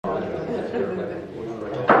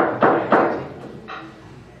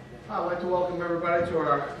to welcome everybody to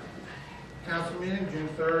our council meeting, June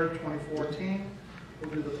 3rd, 2014.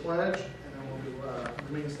 We'll do the pledge, and then we'll do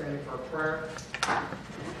remain standing for a prayer.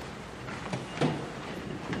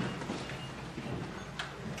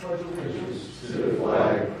 Pledge allegiance to the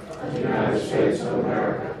flag of the United States of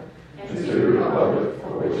America and to the republic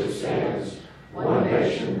for which it stands, one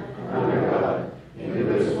nation, under God,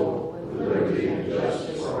 indivisible, with liberty and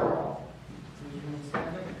justice for all. Please remain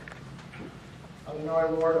standing.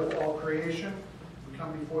 Adonai, Lord of all creation, we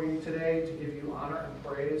come before you today to give you honor and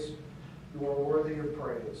praise. You are worthy of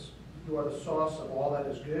praise. You are the source of all that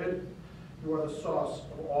is good. You are the source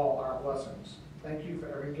of all our blessings. Thank you for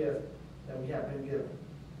every gift that we have been given.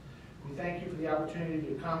 We thank you for the opportunity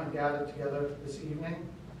to come and gather together this evening.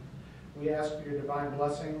 We ask for your divine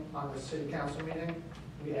blessing on this city council meeting.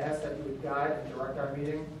 We ask that you would guide and direct our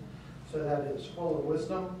meeting so that it is full of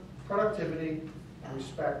wisdom, productivity, and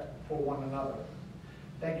respect for one another.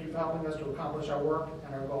 Thank you for helping us to accomplish our work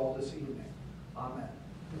and our goal this evening. Amen.